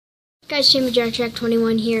Guys, Jamie Jack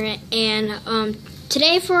 21 here, and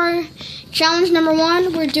today for challenge number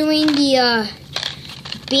 1, we're doing the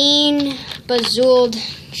Bean Boozled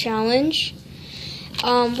challenge.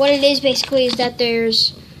 What it is basically is that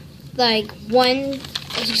there's like one,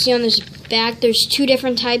 as you see on this back, there's 2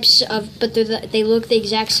 different types of, but they look the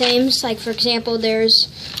exact same. Like for example, there's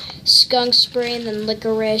skunk spray and then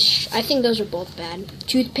licorice. I think those are both bad.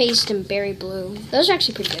 Toothpaste and berry blue. Those are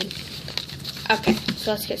actually pretty good. Okay,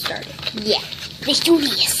 so let's get started. Yeah, let's do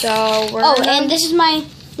this. So we're and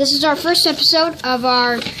this is our first episode of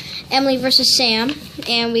our Emily versus Sam,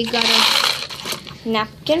 and we got a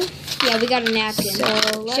napkin. Yeah, we got a napkin. So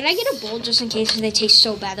should I get a bowl just in case they taste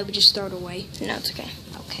so bad that we just throw it away? No, it's okay.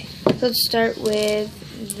 Okay. So let's start with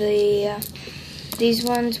these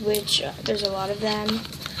ones, which there's a lot of them,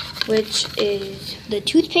 which is the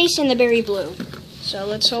toothpaste and the berry blue. So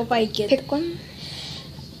let's hope I get. Pick one.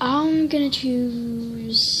 I'm gonna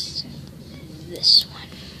choose this one.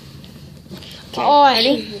 Okay, oh,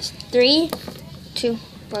 ready? 3, 2,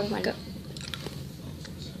 1, go.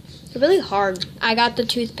 They're really hard. I got the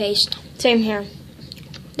toothpaste. Same here.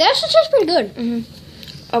 They actually taste pretty good.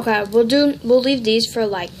 Okay, we'll leave these for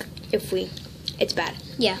like if it's bad.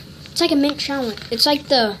 Yeah, it's like a mint challenge. It's like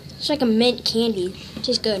a mint candy. It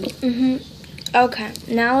tastes good. Okay,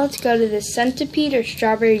 now let's go to the centipede or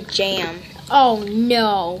strawberry jam. Oh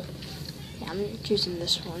no! Yeah, I'm choosing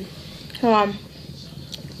this one. Hold on.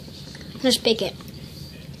 Just pick it.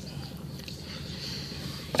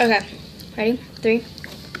 Okay, ready? 3.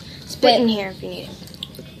 Split in here if you need it.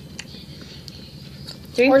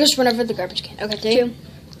 3. Or just run over the garbage can. Okay, 3,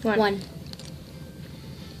 2, 1.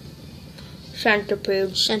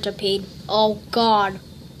 Centipede. Centipede. Oh God.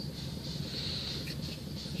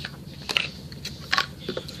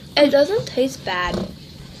 It doesn't taste bad.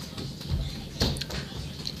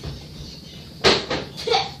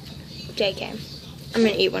 JK. I'm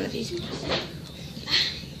gonna eat one of these.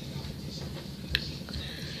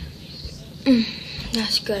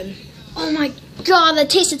 That's good. Oh my God, that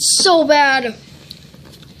tasted so bad.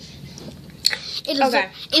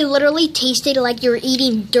 It literally tasted like you were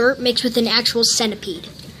eating dirt mixed with an actual centipede.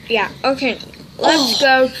 Yeah. Okay. Let's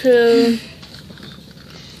go to.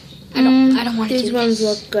 I don't want to do this. These ones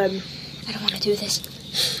look good. I don't want to do this.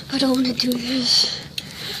 I don't want to do this.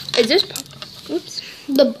 Is this? Oops.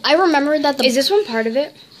 I remember that Is this one part of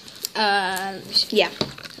it? Yeah.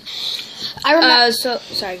 I remember.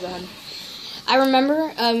 Sorry. Go ahead. I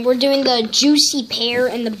remember we're doing the juicy pear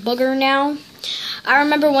and the booger now. I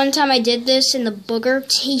remember one time I did this and the booger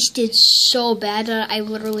tasted so bad that I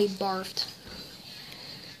literally barfed.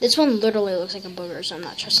 This one literally looks like a booger, so I'm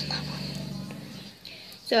not trusting that one.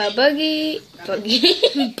 So a boogie,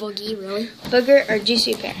 boogie, really? Booger or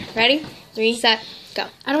juicy pear. Ready? 3, set, go.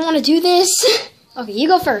 I don't want to do this. Okay, you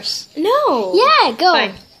go first. No. Yeah, go.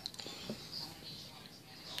 Fine.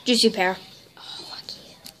 Juicy pear. Oh,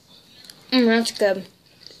 lucky. That's good.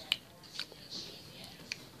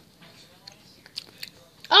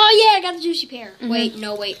 Oh, yeah, I got the juicy pear. Wait,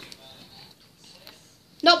 no, wait.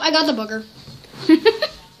 Nope, I got the booger.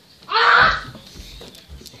 Ah!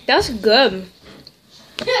 That's good.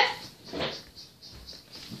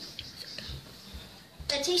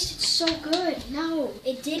 That tasted so good. No,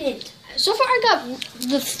 it didn't. So far, I got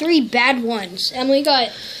the 3 bad ones. Emily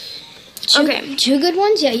got 2 good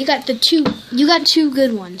ones. Yeah, you got 2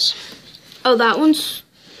 good ones. Oh, that one's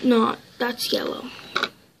not. That's yellow.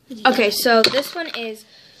 Okay, so this one is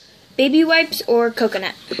baby wipes or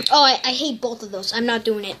coconut. Oh, I hate both of those. I'm not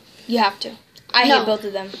doing it. You have to. I hate both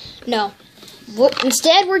of them. No.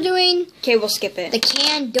 Instead, we're doing. Okay, we'll skip it. The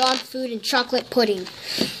canned dog food and chocolate pudding.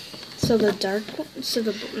 So the dark one?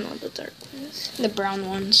 Not the dark ones. The brown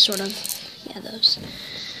ones, sort of. Yeah, those.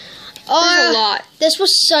 There's a lot. This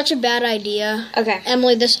was such a bad idea. Okay.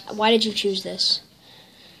 Emily, why did you choose this?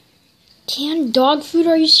 Canned dog food?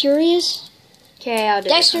 Are you serious? Okay, I'll do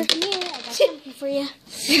Dexter, it. come here. I got something for you.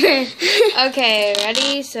 Okay,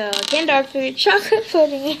 ready? So, canned dog food, chocolate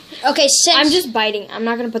pudding. Okay, I'm just biting. I'm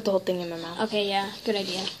not going to put the whole thing in my mouth. Okay, yeah, good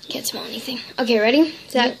idea. Can't smell anything. Okay, ready?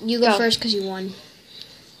 Set, you go first because you won.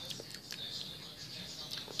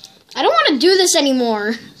 I don't want to do this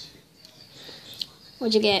anymore.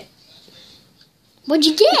 What'd you get? What'd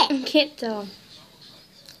you get? I can't tell.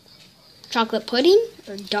 Chocolate pudding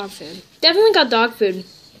or dog food? Definitely got dog food.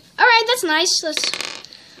 All right, that's nice.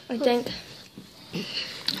 I think.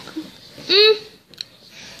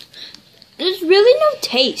 There's really no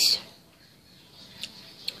taste.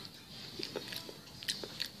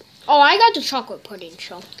 Oh, I got the chocolate pudding,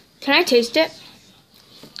 so. Can I taste it?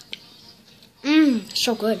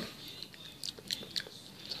 So good.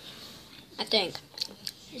 I think.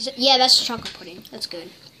 Yeah, that's chocolate pudding. That's good.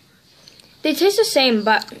 They taste the same,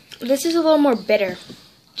 but this is a little more bitter.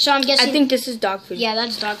 So I'm guessing. I think this is dog food. Yeah,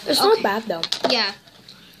 that's dog food. It's not bad though. Yeah.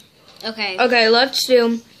 Okay. Okay, let's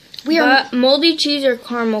do moldy cheese or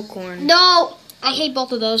caramel corn. No, I hate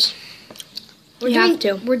both of those. Have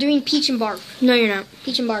to. We're doing peach and barf. No, you're not.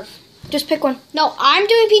 Peach and barf. Just pick one. No, I'm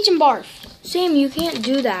doing peach and barf. Sam, you can't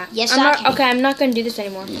do that. Yes, I can. Okay, I'm not going to do this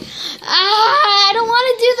anymore. I don't want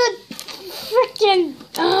to do the freaking...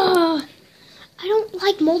 I don't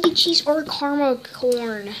like moldy cheese or caramel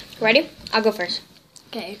corn. Ready? I'll go first.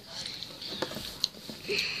 Okay.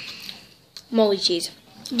 Moldy cheese.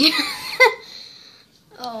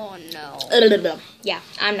 Oh, no. Yeah,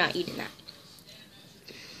 I'm not eating that.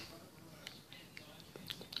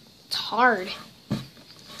 It's hard.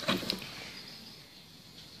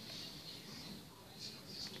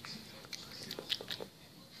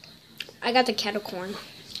 I got the kettle corn.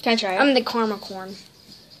 Can I try it? I'm the caramel corn.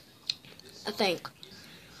 I think.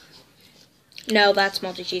 No, that's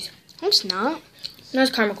moldy cheese. No, it's not. No,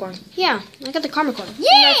 it's caramel corn. Yeah, I got the caramel corn.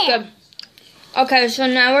 Yeah! That's good. Okay, so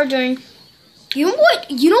now we're doing... You know what?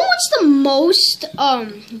 You know what's the most,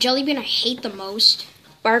 Jellybean I hate the most?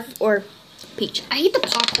 Barf or peach? I hate the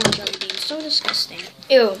popcorn Jellybean. It's so disgusting.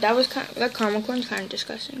 Ew, that caramel corn's kind of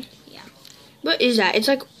disgusting. Yeah. What is that? It's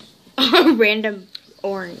like a random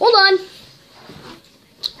orange. Hold on.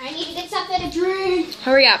 I need to get something to drink.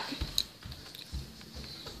 Hurry up.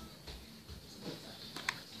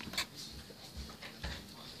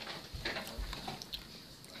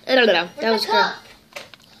 That was good.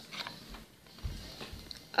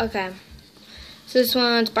 Okay. So this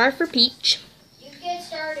one's barf for peach. You get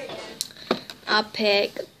started. I'll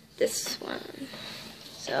pick this one.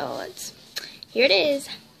 So here it is.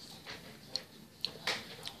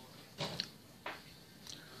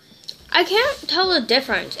 I can't tell the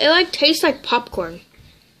difference. It like tastes like popcorn.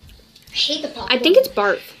 I hate the popcorn. I think it's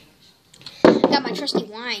barf. Got my trusty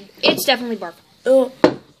wine. It's definitely barf. Ugh.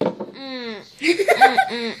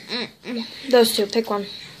 Those two, pick one.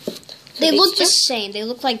 So they look the same. They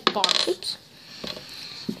look like barf. Oops.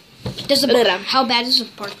 How bad does the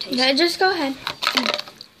barf taste? No, just go ahead.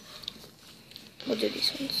 We'll do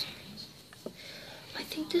these ones. I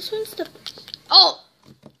think this one's the... Oh!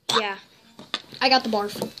 Yeah. I got the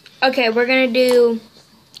barf. Okay, we're going to do...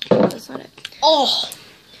 That's not it. Oh!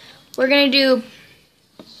 We're going to do...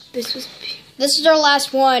 This is our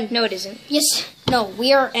last one. No, it isn't. Yes. No,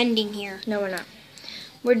 we are ending here. No, we're not.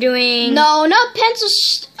 We're doing... No, not pencil...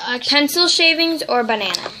 pencil shavings or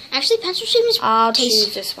banana. Actually, pencil shavings I'll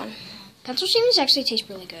choose this one. Pencil shavings actually taste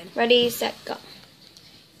really good. Ready, set, go.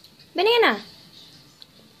 Banana.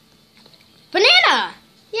 Banana!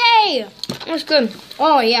 Yay! That's good.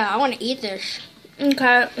 Oh, yeah, I want to eat this.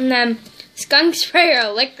 Okay, and then skunk spray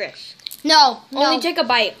or licorice. No. Only take a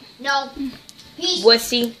bite. No. Peace.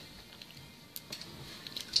 Wussy.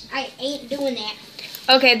 I ain't doing that.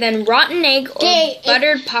 Okay, then rotten egg or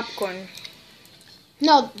buttered popcorn.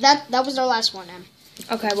 No, that was our last one, Em.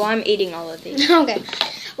 Okay, well, I'm eating all of these. Okay.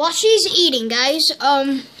 While she's eating, guys,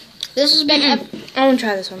 this has been... I want to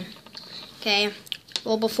try this one. Okay.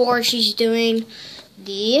 Well, before she's doing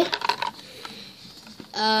the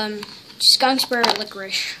skunk spray or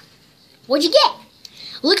licorice. What'd you get?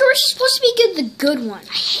 Licorice is supposed to be the good one.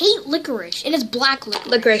 I hate licorice. It is black licorice.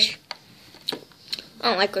 Licorice. I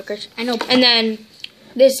don't like licorice. I know. And then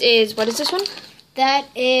this is, what is this one? That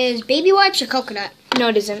is baby wipes or coconut. No,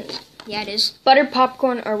 it isn't. Yeah, it is. Buttered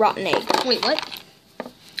popcorn or rotten egg. Wait, what?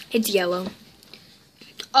 It's yellow.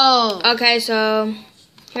 Oh. Okay, so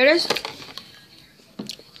here it is.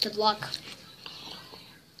 Good luck.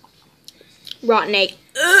 Rotten egg.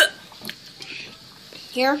 Ugh.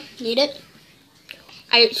 Here, need it?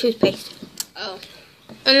 I ate toothpaste. Oh.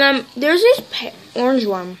 And then there's this orange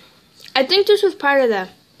one. I think this was part of the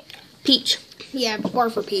peach. Yeah,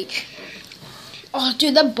 barf or peach. Oh,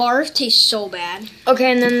 dude, the barf tastes so bad.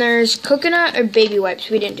 Okay, and then there's coconut or baby wipes.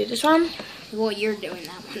 We didn't do this one. Well, you're doing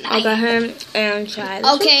that one. I'll go ahead and try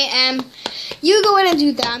this Okay, you go in and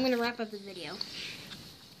do that. I'm going to wrap up the video.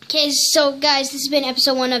 Okay, so, guys, this has been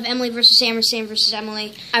episode 1 of Emily versus Sam or Sam versus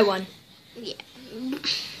Emily. I won. Yeah.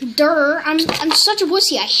 Durr, I'm such a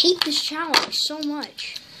wussy. I hate this challenge so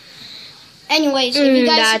much. Anyways, if you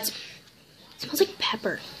guys... It smells like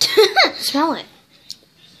pepper. Smell it.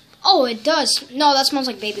 Oh, it does. No, that smells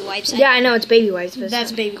like baby wipes. Yeah, I know, it's baby wipes. But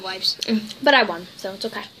that's baby wipes. But I won, so it's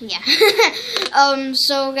okay. Yeah.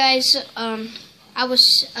 So, guys,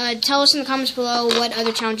 tell us in the comments below what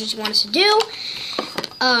other challenges you want us to do.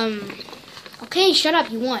 Okay, shut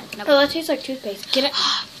up. You won. No. Oh, that tastes like toothpaste. Get it?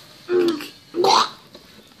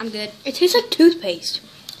 I'm good. It tastes like toothpaste.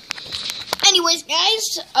 anyways,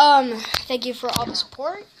 guys, thank you for all the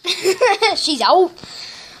support. She's out.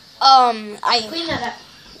 Clean that up.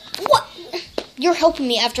 What? You're helping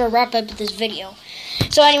me after I wrap up this video.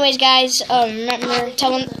 So anyways, guys, remember,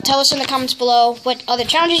 tell us in the comments below what other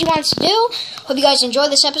challenges you want us to do. Hope you guys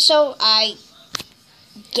enjoyed this episode. I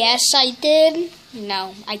guess I did.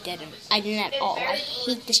 No, I didn't. I didn't at all. I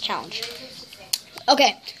hate this challenge.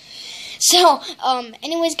 Okay. So,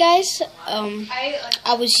 anyways, guys,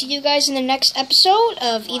 I will see you guys in the next episode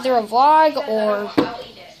of either a vlog or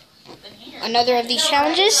another of these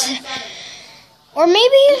challenges. Or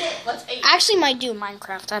maybe, actually might do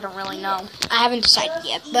Minecraft, I don't really know. I haven't decided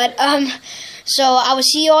yet, but, so I will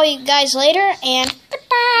see you all you guys later, and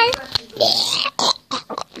goodbye.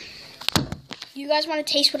 You guys want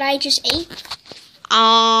to taste what I just ate?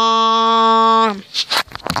 How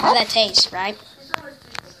that tastes, right?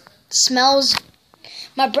 Smells,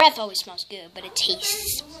 my breath always smells good, but it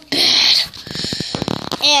tastes bad.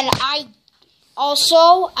 And I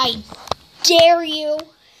dare you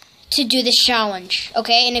to do this challenge,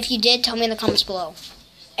 okay? And if you did, tell me in the comments below.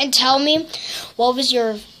 And tell me what was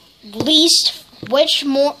your least, which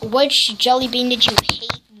Jellybean did you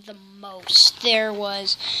hate the most? There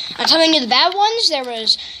was, I'm telling you the bad ones, there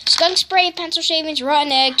was skunk spray, pencil shavings,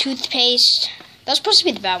 rotten egg, toothpaste. That was supposed to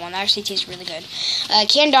be the bad one. That actually tastes really good.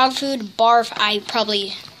 Canned dog food, barf. I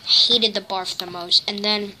probably hated the barf the most. And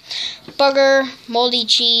then booger, moldy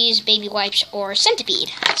cheese, baby wipes, or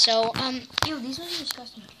centipede. So, Ew, these ones are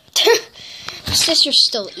disgusting. my sister's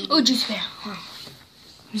still eating. Oh, juicy pear.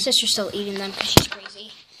 My sister's still eating them because she's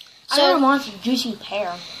crazy. So, I don't want some juicy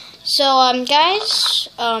pear. So, guys,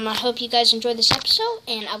 I hope you guys enjoyed this episode,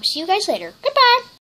 and I will see you guys later. Goodbye.